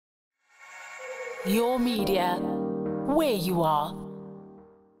Your media, where you are.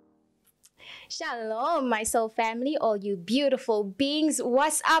 Shalom, my soul family, all you beautiful beings.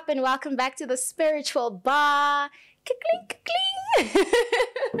 What's up and welcome back to the spiritual bar. Ka-cling, ka-cling.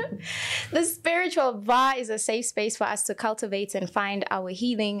 The spiritual bar is a safe space for us to cultivate and find our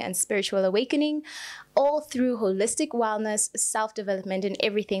healing and spiritual awakening, all through holistic wellness, self-development, and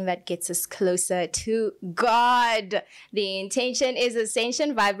everything that gets us closer to God. The intention is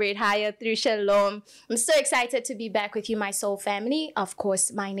ascension, vibrate higher through shalom. I'm so excited to be back with you, my soul family. Of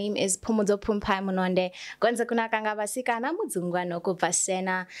course, my name is Phumudzo Mononde.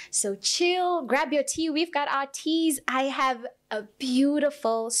 So chill, grab your tea. We've got our teas. I have a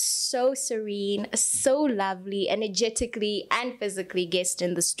beautiful, so serene, so lovely, energetically and physically guest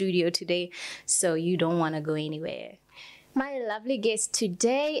in the studio today. So you don't want to go anywhere. My lovely guest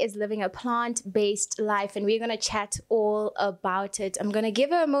today is living a plant-based life, and we're going to chat all about it. I'm going to give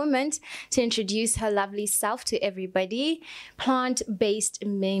her a moment to introduce her lovely self to everybody. Plant-based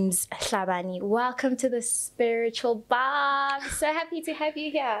Mims Hlabane. Welcome to the spiritual bar. I'm so happy to have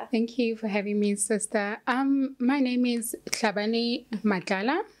you here. Thank you for having me, sister. My name is Hlabane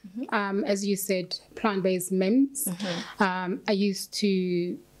Matlala. As you said, plant-based Mims. I used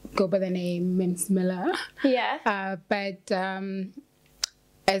to go by the name Mims Miller. Yeah. But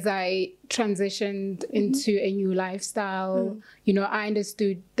as I transitioned into a new lifestyle, you know, I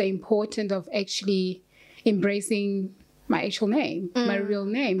understood the importance of actually embracing my actual name, my real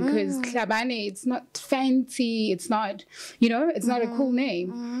name, because Hlabane, it's not fancy, it's not, you know, it's not a cool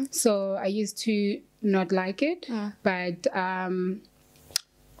name. So I used to not like it, but I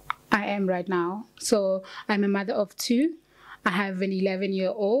am right now. So I'm a mother of two. I have an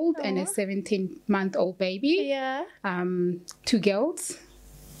 11-year-old and a 17-month-old baby. Yeah. 2 girls.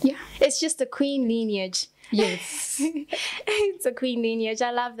 Yeah. It's just a queen lineage. Yes. It's a queen lineage.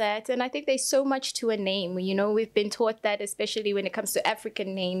 I love that. And I think there's so much to a name. You know, we've been taught that, especially when it comes to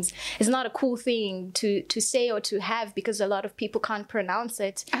African names, it's not a cool thing to say or to have because a lot of people can't pronounce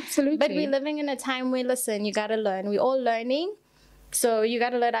it. Absolutely. But we're living in a time where, listen, you got to learn. We're all learning. So you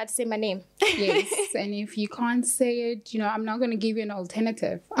got to learn how to say my name. Yes. And if you can't say it, you know, I'm not going to give you an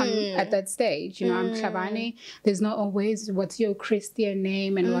alternative. I'm at that stage. You know, I'm Hlabane. There's not always what's your Christian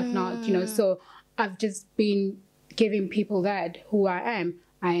name and whatnot, you know. So I've just been giving people that who I am.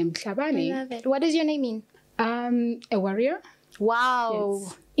 I am Hlabane. I love it. What does your name mean? A warrior. Wow.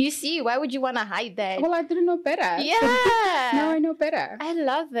 Yes. You see, why would you want to hide that? Well, I didn't know better. Yeah. Now I know better. I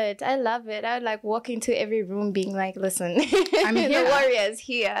love it. I love it. I would like walk into every room being like, listen, I'm here. The warrior's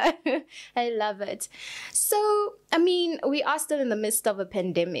here. I love it. So, I mean, we are still in the midst of a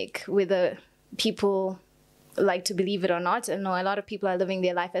pandemic, whether people like to believe it or not. I know a lot of people are living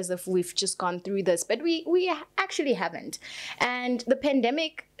their life as if we've just gone through this, but we actually haven't. And the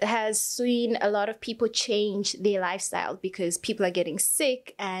pandemic has seen a lot of people change their lifestyle because people are getting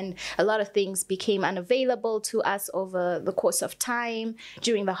sick and a lot of things became unavailable to us over the course of time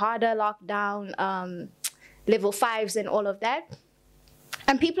during the harder lockdown, level 5s and all of that.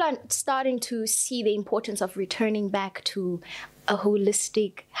 And people are starting to see the importance of returning back to a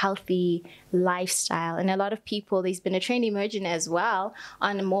holistic, healthy lifestyle. And a lot of people, there's been a trend emerging as well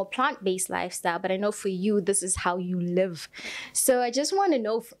on a more plant-based lifestyle. But I know for you, this is how you live. So I just want to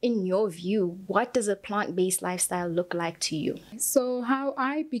know, in your view, what does a plant-based lifestyle look like to you? So how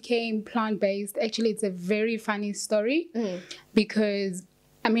I became plant-based, actually, it's a very funny story because,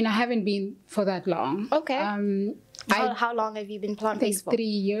 I mean, I haven't been for that long. Okay. How long have you been plant-based for? 3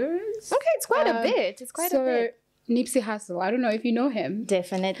 years. Okay, it's quite a bit. It's quite a bit. Nipsey Hussle, I don't know if you know him.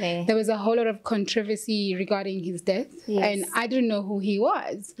 Definitely. There was a whole lot of controversy regarding his death. Yes. And I didn't know who he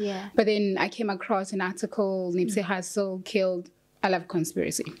was. Yeah. But then I came across an article, Nipsey Hussle killed, I love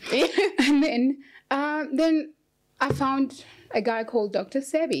conspiracy. And then I found a guy called Dr.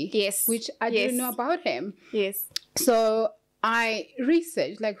 Sebi. Yes. Which I didn't know about him. Yes. So I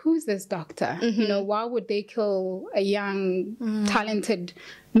researched, like, who's this doctor? You know, why would they kill a young, talented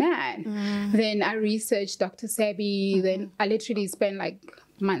man? Then I researched Dr. Sebi. Then I literally spent like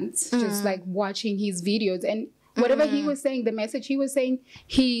months just like watching his videos. And whatever he was saying, the message he was saying,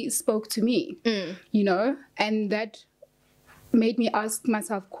 he spoke to me, you know, and that made me ask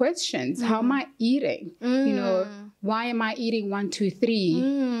myself questions. How am I eating? You know, why am I eating 1, 2,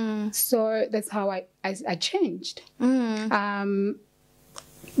 3? So that's how I changed.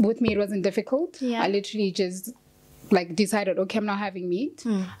 With me, it wasn't difficult. Yeah. I literally just like decided, okay, I'm not having meat.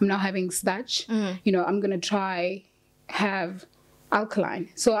 I'm not having starch. You know, I'm going to try have alkaline.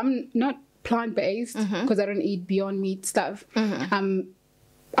 So I'm not plant-based because I don't eat Beyond Meat stuff. I'm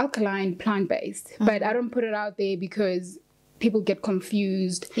alkaline, plant-based. But I don't put it out there because people get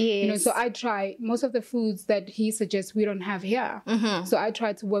confused. Yes. You know, so I try most of the foods that he suggests we don't have here. So I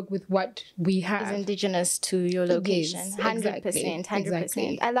try to work with what we have. Is indigenous to your location. Yes, 100%. exactly, 100%.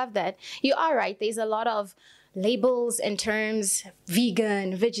 exactly. I love that. You are right. There's a lot of labels and terms: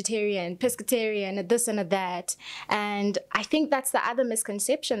 vegan, vegetarian, pescatarian, this and that. And I think that's the other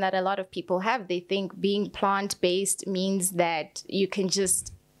misconception that a lot of people have. They think being plant-based means that you can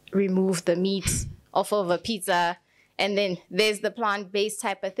just remove the meat off of a pizza and then there's the plant-based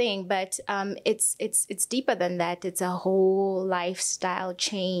type of thing. But it's deeper than that. It's a whole lifestyle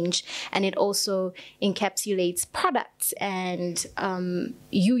change, and it also encapsulates products and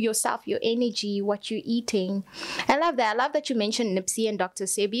you yourself, your energy, what you're eating. I love that. I love that you mentioned Nipsey and Dr.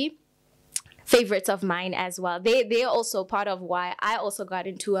 Sebi. Favorites of mine as well. They're also part of why I also got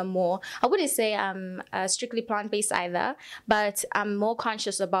into a more, I wouldn't say I'm strictly plant-based either, but I'm more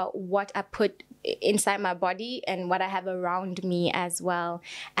conscious about what I put inside my body and what I have around me as well.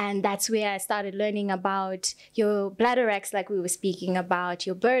 And that's where I started learning about your bladderwracks, like we were speaking about,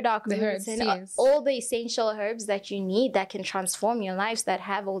 your burdock roots, and yes. all the essential herbs that you need that can transform your lives, that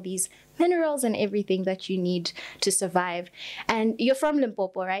have all these minerals and everything that you need to survive. And you're from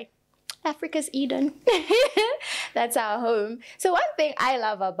Limpopo, right? Africa's Eden. That's our home. So one thing I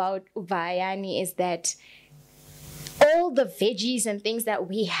love about Vayani is that all the veggies and things that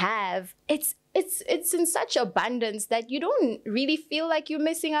we have, it's in such abundance that you don't really feel like you're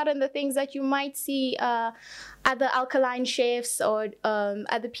missing out on the things that you might see other alkaline chefs or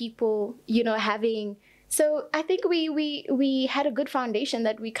other people, you know, having. So I think we had a good foundation,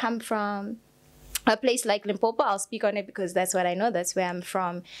 that we come from a place like Limpopo. I'll speak on it because that's what I know. That's where I'm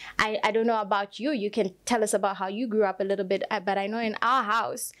from. I don't know about you. You can tell us about how you grew up a little bit. But I know in our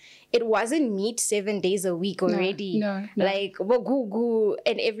house, it wasn't meat 7 days a week already. No. Like, Wogugu,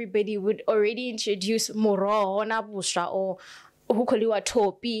 and everybody would already introduce moro, nabusha, or hukoliwa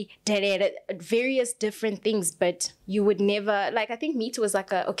topi, various different things. But you would never, like, I think meat was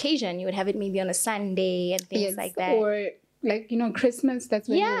like an occasion. You would have it maybe on a Sunday and things like that. Or like, you know, Christmas, that's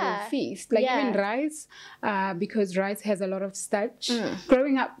when you would feast. Like even rice, because rice has a lot of starch.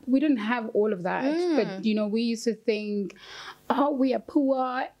 Growing up, we didn't have all of that. But, you know, we used to think, oh, we are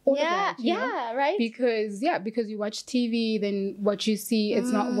poor. All of that, you know? Right. Because you watch TV, then what you see,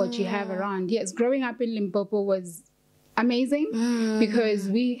 it's not what you have around. Yes, growing up in Limpopo was amazing because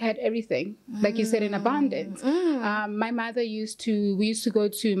we had everything, like you said, in abundance. My mother we used to go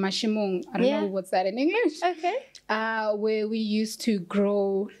to Mashimong. I don't know what's that in English. Okay. Where we used to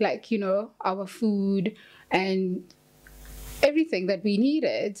grow, like, you know, our food and everything that we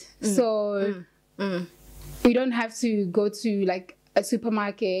needed. So we don't have to go to like a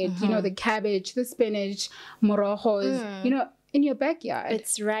supermarket, you know, the cabbage, the spinach, morojos, you know, in your backyard.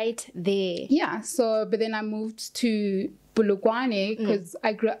 It's right there. Yeah. So, but then I moved to Bulukwane because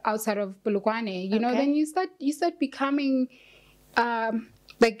I grew up outside of Bulukwane. You know, then you start becoming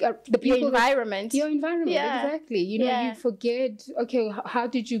like the people, your environment, exactly. You know, you forget, okay, how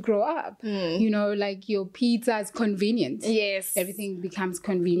did you grow up? You know, like your pizza is convenient. Yes, everything becomes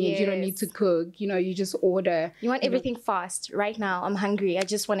convenient. You don't need to cook. You know, you just order. You want everything fast. Right now, I'm hungry, I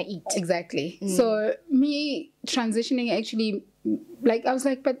just want to eat. Exactly. So me transitioning, actually, like I was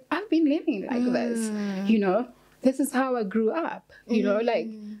like, but I've been living like this. You know, this is how I grew up. You know, like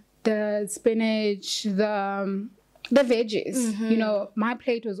the spinach, the veggies, you know, my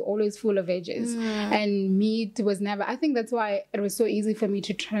plate was always full of veggies, and meat was never. I think that's why it was so easy for me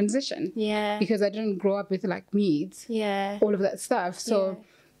to transition. Yeah. Because I didn't grow up with like meat. Yeah. All of that stuff. So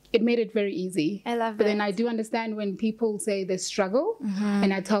it made it very easy. I love it. But then I do understand when people say they struggle,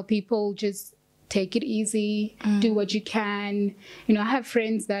 and I tell people just take it easy, do what you can. You know, I have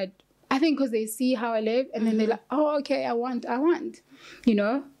friends that I think because they see how I live, and then they're like, oh, okay, I want, you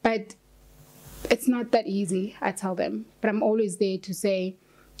know, but it's not that easy, I tell them. But I'm always there to say,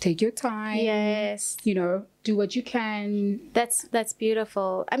 take your time. Yes. You know, do what you can. That's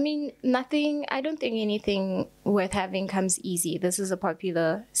beautiful. I mean, I don't think anything worth having comes easy. This is a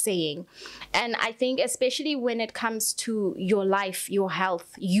popular saying. And I think especially when it comes to your life, your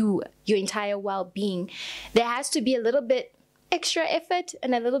health, your entire well-being, there has to be a little bit extra effort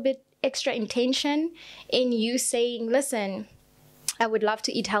and a little bit extra intention in you saying, listen, I would love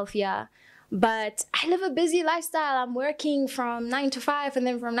to eat healthier, but I live a busy lifestyle. I'm working from 9 to 5, and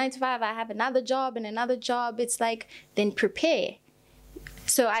then from 9 to 5, I have another job and another job. It's like, then prepare.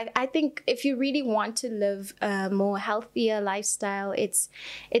 So I think if you really want to live a more healthier lifestyle, it's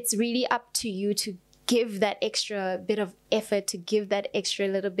really up to you to give that extra bit of effort, to give that extra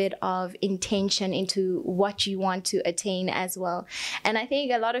little bit of intention into what you want to attain as well. And I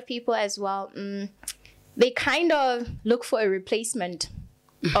think a lot of people as well, they kind of look for a replacement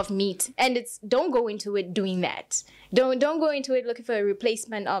of meat, and it's don't go into it doing that. Don't go into it looking for a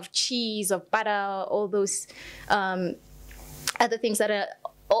replacement of cheese, of butter, all those other things that are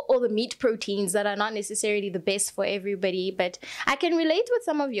all the meat proteins that are not necessarily the best for everybody. But I can relate with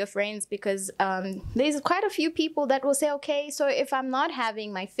some of your friends, because there's quite a few people that will say, okay, so if I'm not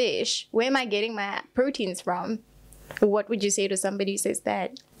having my fish, where am I getting my proteins from? What would you say to somebody who says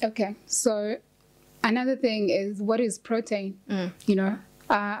that? Okay, so another thing is, what is protein? You know,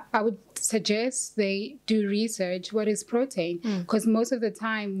 I would suggest they do research. What is protein? Because most of the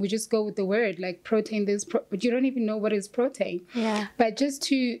time we just go with the word like protein, but you don't even know what is protein. Yeah. But just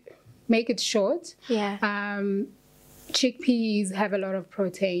to make it short, chickpeas have a lot of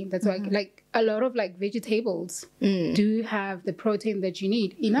protein. That's why like a lot of like vegetables do have the protein that you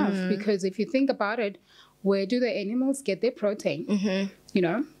need enough. Because if you think about it, where do the animals get their protein? You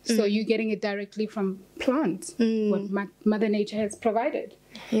know, so you're getting it directly from plants, what Mother Nature has provided.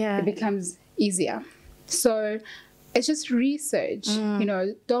 Yeah. It becomes easier. So it's just research, you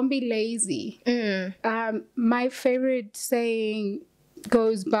know, don't be lazy. My favorite saying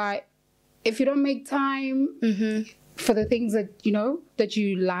goes by, if you don't make time for the things that, you know, that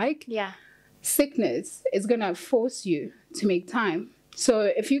you like, sickness is going to force you to make time. So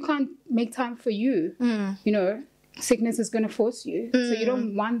if you can't make time for you, you know, sickness is going to force you. So you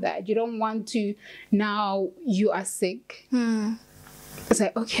don't want that. You don't want to, now you are sick. It's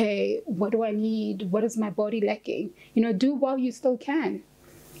like, okay, what do I need? What is my body lacking? You know, do while you still can.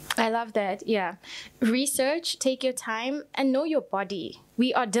 I love that. Yeah. Research, take your time, and know your body.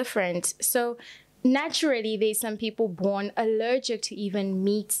 We are different. So naturally, there's some people born allergic to even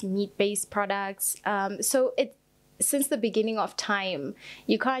meat-based products. So since the beginning of time,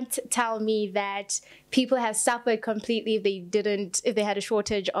 you can't tell me that people have suffered completely if they had a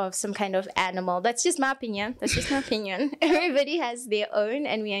shortage of some kind of animal. That's just my opinion. Everybody has their own,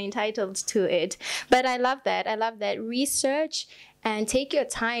 and we are entitled to it. But I love that. Research and take your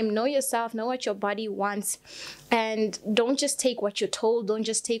time, know yourself, know what your body wants, and don't just take what you're told. Don't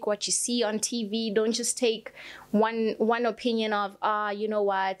just take what you see on TV. Don't just take one opinion of, you know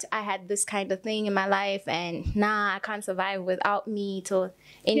what, I had this kind of thing in my life, and I can't survive without meat or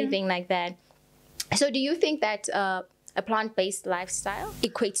anything like that. So do you think that a plant-based lifestyle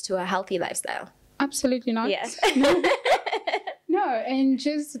equates to a healthy lifestyle? Absolutely not. Yes. No, and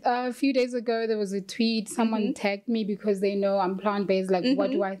just a few days ago, there was a tweet. Someone tagged me because they know I'm plant-based. Like, what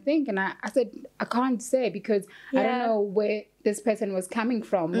do I think? And I said, I can't say, because I don't know where this person was coming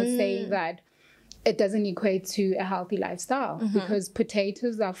from, was saying that it doesn't equate to a healthy lifestyle, because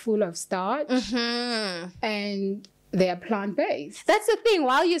potatoes are full of starch and they are plant-based. That's the thing.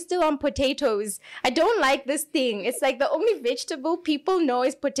 While you're still on potatoes, I don't like this thing. It's like the only vegetable people know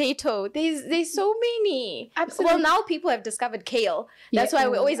is potato. There's so many. Absolutely. Well, now people have discovered kale. That's why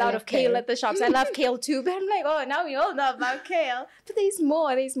we're always out of kale at the shops. I love kale too, but I'm like, oh, now we all know about kale. But there's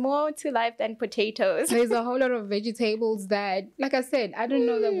more to life than potatoes. There's a whole lot of vegetables that, like I said, I don't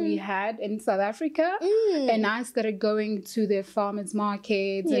know that we had in South Africa. And I started going to the farmers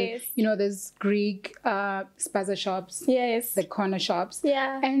markets and, you know, there's Greek spaza shops. The corner shops.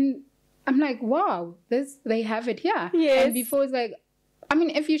 And I'm like, wow, they have it here. And before it's like, I mean,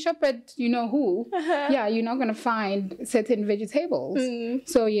 if you shop at you know who, you're not going to find certain vegetables.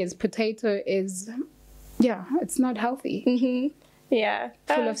 So yes, potato is, it's not healthy.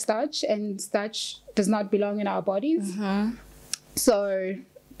 Full of starch, and starch does not belong in our bodies. So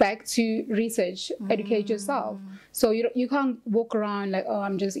back to research, educate yourself. So you can't walk around like, oh,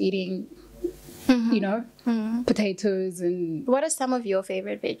 I'm just eating you know, potatoes. And what are some of your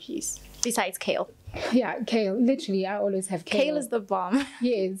favorite veggies besides kale? Kale. Literally, I always have kale. Kale is the bomb.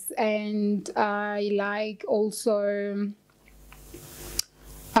 Yes, and I like also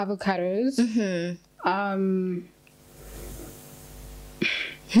avocados.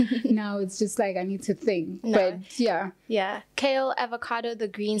 Now it's just like I need to think. But kale, avocado, the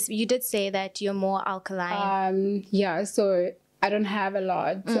greens. You did say that you're more alkaline. So I don't have a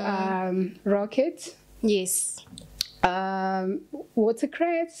lot. Rocket. Yes.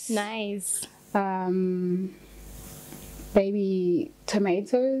 Watercress. Nice. Baby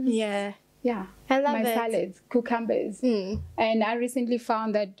tomatoes. Yeah. I love my salads, cucumbers. And I recently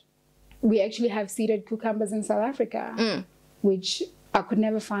found that we actually have seeded cucumbers in South Africa, which I could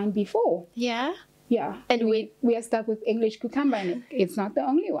never find before. And we are stuck with English cucumber, and it's not the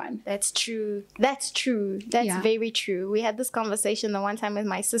only one. That's true. That's very true. We had this conversation the one time with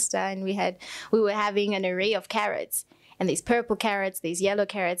my sister, and we were having an array of carrots. and there's purple carrots, there's yellow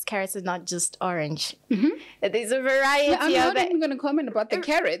carrots. Carrots are not just orange. There's a variety. I'm not even going to comment about the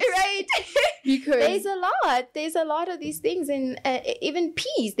carrots. Right. Because there's a lot of these things, and even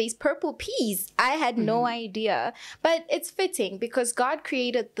peas. There's purple peas. I had no idea, but it's fitting because God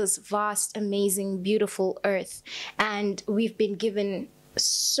created this vast, amazing, beautiful earth, and we've been given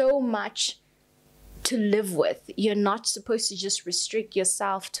so much to live with. You're not supposed to just restrict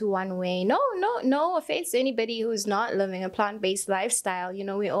yourself to one way. No offense to anybody who's not living a plant-based lifestyle. You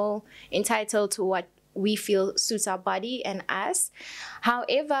know, we're all entitled to what we feel suits our body and us.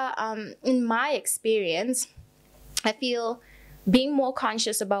 However, in my experience, I feel being more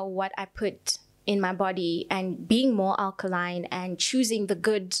conscious about what I put in my body and being more alkaline and choosing the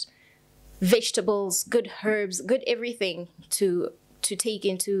good vegetables, good herbs, good everything to take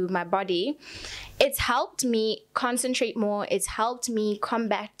into my body, it's helped me concentrate more. It's helped me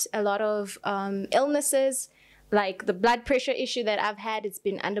combat a lot of illnesses, like the blood pressure issue that I've had. It's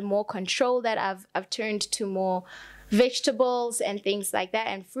been under more control, that I've turned to more vegetables and things like that,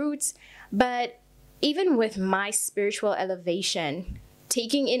 and fruits. But even with my spiritual elevation,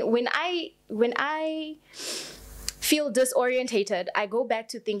 taking in, when I feel disorientated, I go back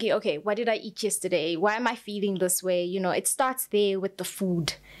to thinking, okay, what did I eat yesterday? Why am I feeling this way? You know, it starts there with the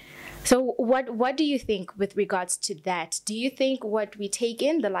food. So what do you think with regards to that? Do you think what we take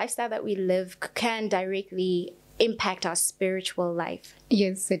in, the lifestyle that we live, can directly impact our spiritual life?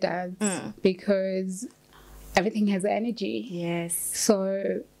 Yes, it does. Because everything has energy. Yes.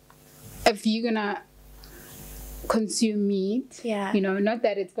 So if you're going to consume meat, you know, not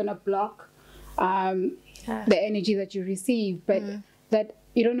that it's going to block the energy that you receive, but that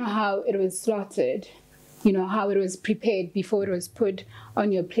you don't know how it was slaughtered, you know, how it was prepared before it was put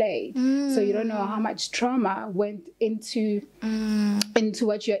on your plate. So you don't know how much trauma went into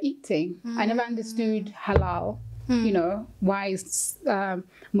what you're eating. I never understood halal, you know, why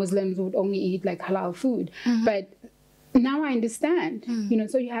Muslims would only eat like halal food. But now I understand, you know,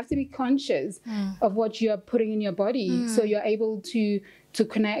 so you have to be conscious of what you're putting in your body, so you're able to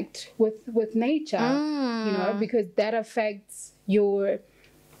connect with nature, you know, because that affects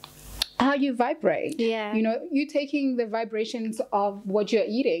how you vibrate. Yeah. You know, you taking the vibrations of what you're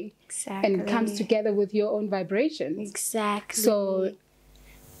eating, and it comes together with your own vibrations. Exactly. So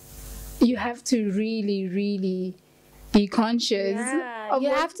you have to really, really be conscious. You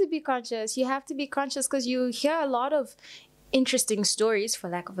have to be conscious. You have to be conscious because you hear a lot of interesting stories, for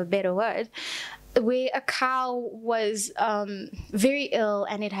lack of a better word, where a cow was very ill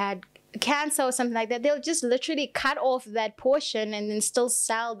and it had cancer or something like that. They'll just literally cut off that portion and then still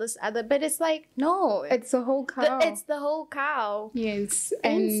sell this other. But it's like, no, it's the whole cow. It's the whole cow. Yes.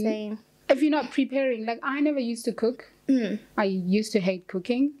 Insane. If you're not preparing, like I never used to cook. I used to hate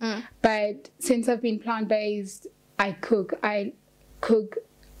cooking. But since I've been plant-based, I cook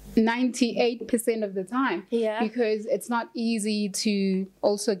 98% of the time. Yeah. Because it's not easy to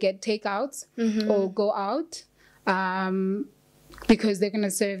also get takeouts or go out. Because they're going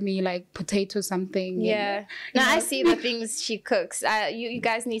to serve me like potato something. Yeah. Now I see the things she cooks. You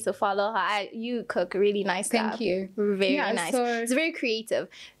guys need to follow her. You cook really nice stuff. Thank you. Very nice. So it's very creative.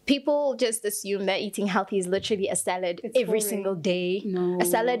 People just assume that eating healthy is literally a salad every single day. No. A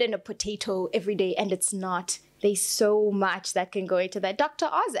salad and a potato every day, and it's not. There's so much that can go into that. Dr.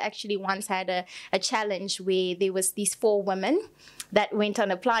 Oz actually once had a challenge where there was these 4 women that went on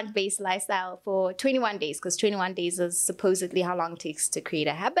a plant-based lifestyle for 21 days, because 21 days is supposedly how long it takes to create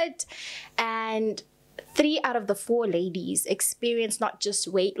a habit. And 3 out of the 4 ladies experienced not just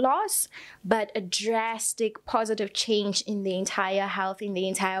weight loss, but a drastic positive change in the entire health, in the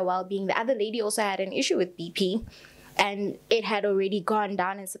entire well-being. The other lady also had an issue with BP, and it had already gone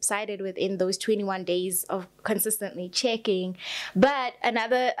down and subsided within those 21 days of consistently checking. But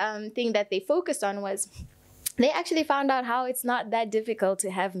another thing that they focused on was they actually found out how it's not that difficult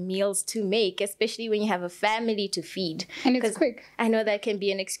to have meals to make, especially when you have a family to feed. And it's quick. I know that can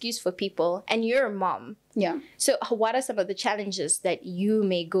be an excuse for people. And you're a mom. Yeah. So what are some of the challenges that you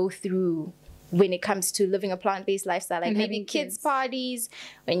may go through when it comes to living a plant-based lifestyle? Like maybe kids' parties,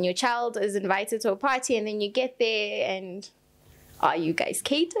 when your child is invited to a party and then you get there and are you guys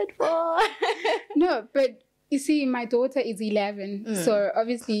catered for? No, but you see, my daughter is 11, so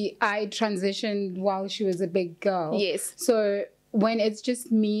obviously I transitioned while she was a big girl. Yes. So when it's just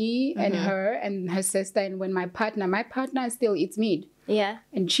me and her sister, and when my partner still eats meat. Yeah.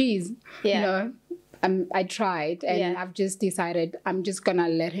 And cheese. Yeah. You know, I tried, and I've just decided I'm just gonna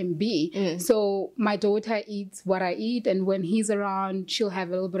let him be. So my daughter eats what I eat, and when he's around, she'll have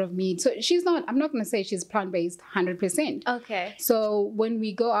a little bit of meat. So I'm not gonna say she's plant-based 100%. Okay. So when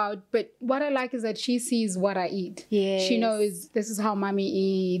we go out, but what I like is that she sees what I eat. Yes. She knows this is how mommy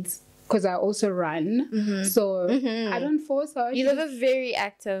eats, because I also run. So I don't force her. You live a very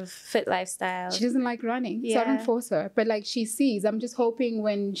active, fit lifestyle. She doesn't like running, so I don't force her. But like, she sees. I'm just hoping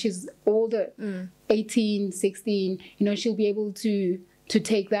when she's older, 18, 16, she'll be able to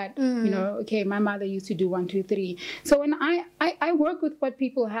take that, okay, my mother used to do 1, 2, 3. So when I work with what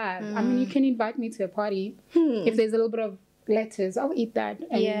people have. I mean, you can invite me to a party. If there's a little bit of lettuce, I'll eat that.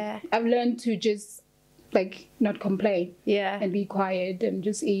 And I've learned to just like not complain and be quiet and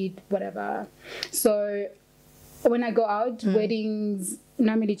just eat whatever. So when I go out, weddings,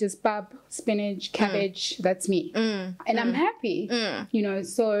 normally just pap, spinach, cabbage, that's me. And I'm happy,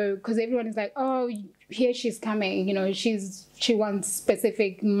 so because everyone is like, oh, here she's coming, she wants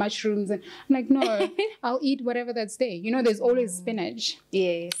specific mushrooms, and I'm like, no, I'll eat whatever that's there. There's always spinach.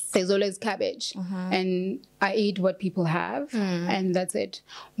 Yes. There's always cabbage. And I eat what people have, and that's it.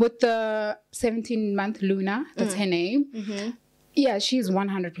 With the 17-month Luna, that's her name. Yeah, she's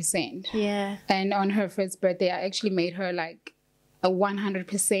 100%. Yeah. And on her first birthday, I actually made her like a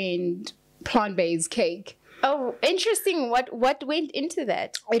 100% plant-based cake. Oh, interesting. What went into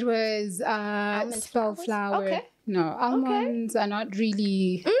that? It was spell flour. Okay. No, almonds are not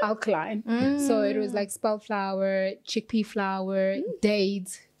really alkaline. So it was like spell flour, chickpea flour,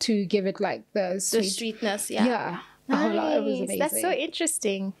 dates to give it like the sweetness. Yeah. Nice. It was amazing. That's so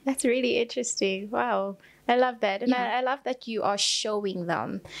interesting. That's really interesting. Wow. I love that. And I love that you are showing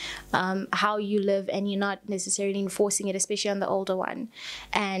them how you live, and you're not necessarily enforcing it, especially on the older one.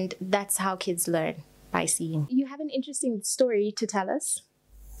 And that's how kids learn, by seeing. You have an interesting story to tell us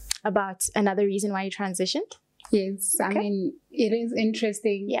about another reason why you transitioned? Yes, I mean, it is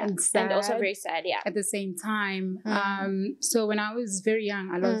interesting and sad. And also very sad, at the same time. So when I was very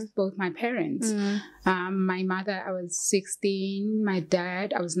young, I lost both my parents. My mother, I was 16. My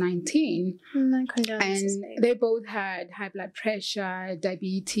dad, I was 19. My condolences. And they both had high blood pressure,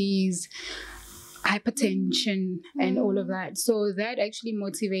 diabetes, hypertension, and all of that. So that actually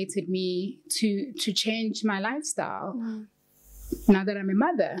motivated me to change my lifestyle. Now that I'm a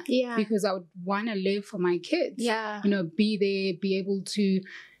mother, because I would want to live for my kids, be there, be able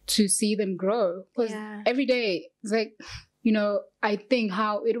to see them grow. Because every day it's like, I think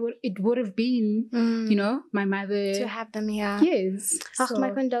how it would have been, my mother to have them here. Yes. So.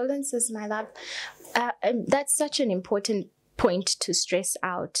 My condolences, my love. That's such an important point to stress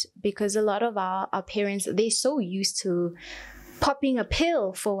out, because a lot of our parents, they're so used to popping a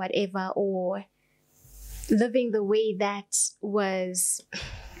pill for whatever, or living the way that was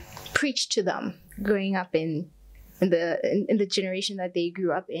preached to them growing up in the generation that they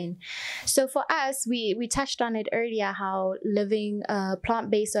grew up in. So for us, we touched on it earlier, how living a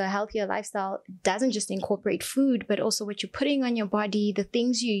plant-based or a healthier lifestyle doesn't just incorporate food, but also what you're putting on your body, the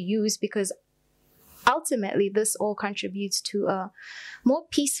things you use, because ultimately this all contributes to a more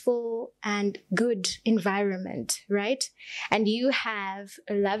peaceful and good environment, right? And you have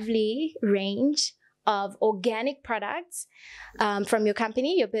a lovely range of organic products from your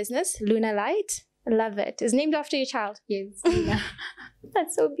company, your business, Luna Light. I love it. It's named after your child. Yes.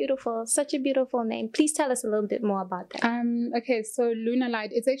 That's so beautiful. Such a beautiful name. Please tell us a little bit more about that. Okay, so Luna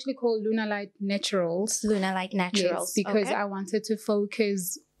Light, it's actually called Luna Light Naturals. Luna Light Naturals. Yes, because I wanted to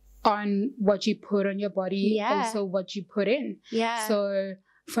focus on what you put on your body, also what you put in. Yeah. So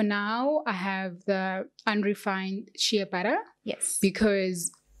for now, I have the unrefined shea butter. Yes.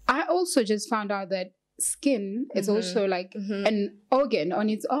 Because I also just found out that skin is also like an organ on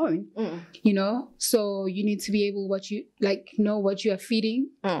its own, so you need to be able know what you are feeding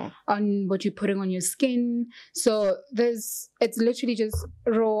on, what you're putting on your skin. So it's literally just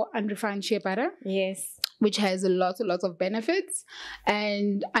raw unrefined shea butter, which has lots of benefits.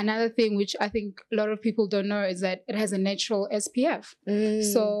 And another thing which I think a lot of people don't know is that it has a natural SPF.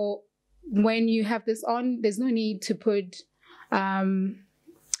 So when you have this on, there's no need to put a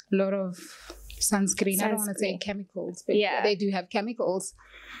lot of sunscreen. I don't want to say chemicals, but they do have chemicals.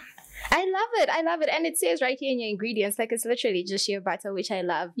 I love it. And it says right here in your ingredients, like, it's literally just shea butter, which I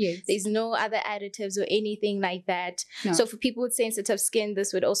love. Yes. There's no other additives or anything like that. No. So for people with sensitive skin,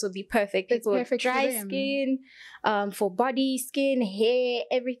 this would also be perfect. People with dry skin, for body, skin, hair,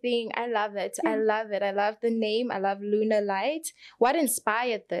 everything. I love it. I love it. I love the name. I love Luna Light. What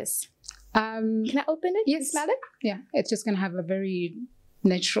inspired this? Can I open it? Yes. Smell it? Yeah. It's just going to have a very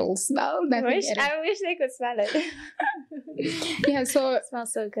natural smell. Nothing added. I wish they could smell it. Yeah, so It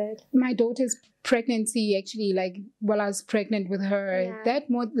smells so good. my daughter's pregnancy, actually, like while I was pregnant with her, that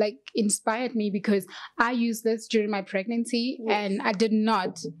more like inspired me, because I used this during my pregnancy and I did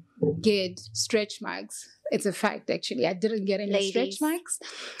not get stretch marks. It's a fact, actually. I didn't get any stretch marks.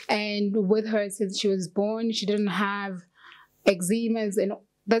 And with her, since she was born, she didn't have eczemas, and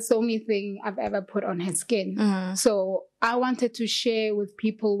that's the only thing I've ever put on her skin. So I wanted to share with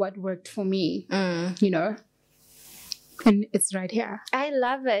people what worked for me, you know, and it's right here. I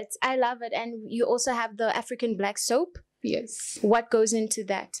love it. I love it. And you also have the African black soap. Yes. What goes into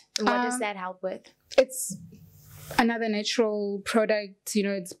that? And what does that help with? It's another natural product. You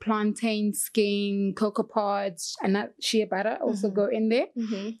know, it's plantain skin, cocoa pods, and that shea butter also go in there.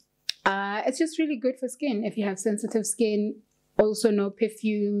 It's just really good for skin. If you have sensitive skin, also no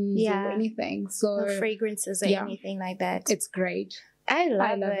perfumes or anything. So no fragrances or anything like that. It's great. I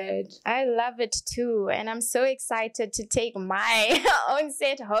love it. I love it too. And I'm so excited to take my own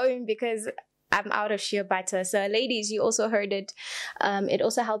set home because I'm out of shea butter. So ladies, you also heard it. It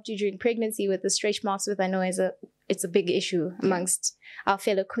also helped you during pregnancy with the stretch marks, which I know it's a big issue amongst our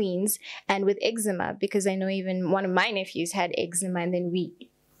fellow queens, and with eczema, because I know even one of my nephews had eczema, and then we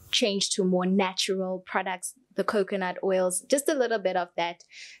changed to more natural products, the coconut oils, just a little bit of that.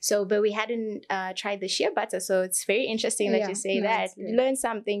 So, but we hadn't tried the shea butter. So it's very interesting that you say that. Learn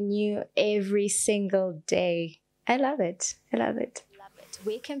something new every single day. I love it. I love it.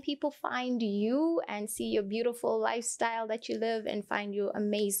 Where can people find you and see your beautiful lifestyle that you live and find your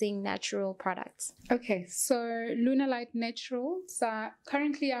amazing natural products? Okay, so Luna Light Naturals.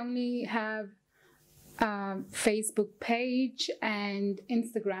 Currently, I only have Facebook page and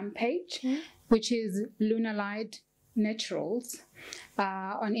Instagram page, which is Luna Light Naturals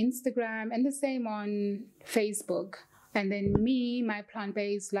on Instagram, and the same on Facebook. And then me, my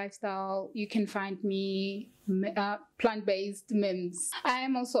plant-based lifestyle, you can find me plant-based mims. I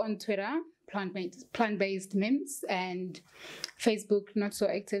am also on Twitter, plant-based mims, and Facebook, not so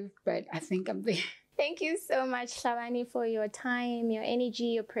active, but I think I'm there. Thank you so much, Hlabane, for your time, your energy,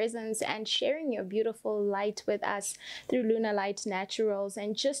 your presence, and sharing your beautiful light with us through Luna Light Naturals,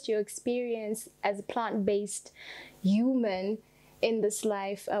 and just your experience as a plant-based human in this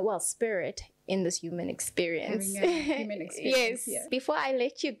life, spirit in this human experience. Having a human experience. Yes. Before I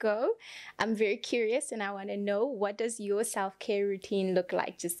let you go, I'm very curious and I want to know, what does your self-care routine look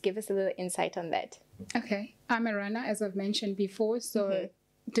like? Just give us a little insight on that. Okay. I'm a runner, as I've mentioned before. So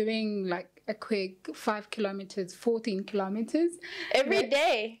doing like a quick 5 kilometers, 14 kilometers. Every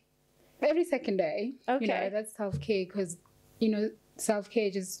day? Every second day. Okay. You know, that's self-care, because, you know, self-care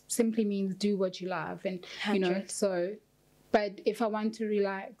just simply means do what you love. And, 100. you know, so... But if I want to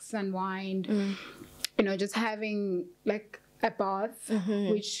relax, unwind, you know, just having like a bath,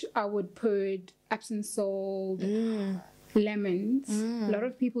 which I would put Epsom salt, lemons. A lot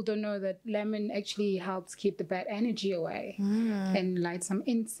of people don't know that lemon actually helps keep the bad energy away. And light some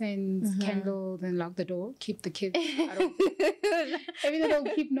incense, candles, and lock the door. Keep the kids out of I mean, they'll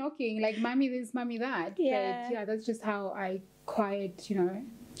keep knocking, like, mommy this, mommy that. Yeah. But yeah, that's just how I quiet, you know.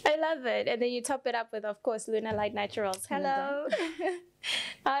 I love it. And then you top it up with, of course, Luna Light Naturals. Hello. Oh,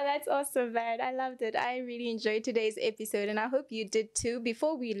 that's awesome, man. I loved it. I really enjoyed today's episode, and I hope you did too.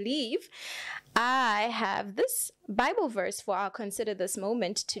 Before we leave, I have this Bible verse for our Consider This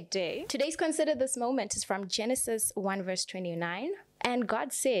Moment today. Today's Consider This Moment is from Genesis 1 verse 29. And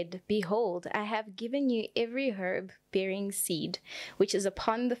God said, behold, I have given you every herb bearing seed, which is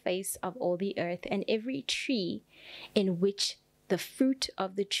upon the face of all the earth, and every tree in which the fruit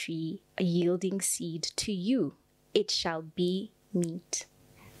of the tree yielding seed, to you it shall be meat.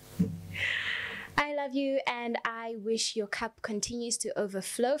 I love you, and I wish your cup continues to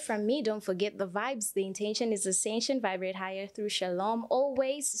overflow from me. Don't forget the vibes. The intention is ascension. Vibrate higher through shalom.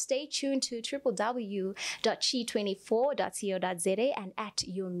 Always stay tuned to www.chi24.co.za and at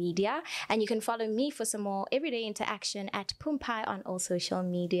your media. And you can follow me for some more everyday interaction at Phumpie on all social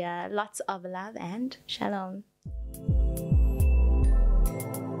media. Lots of love and shalom.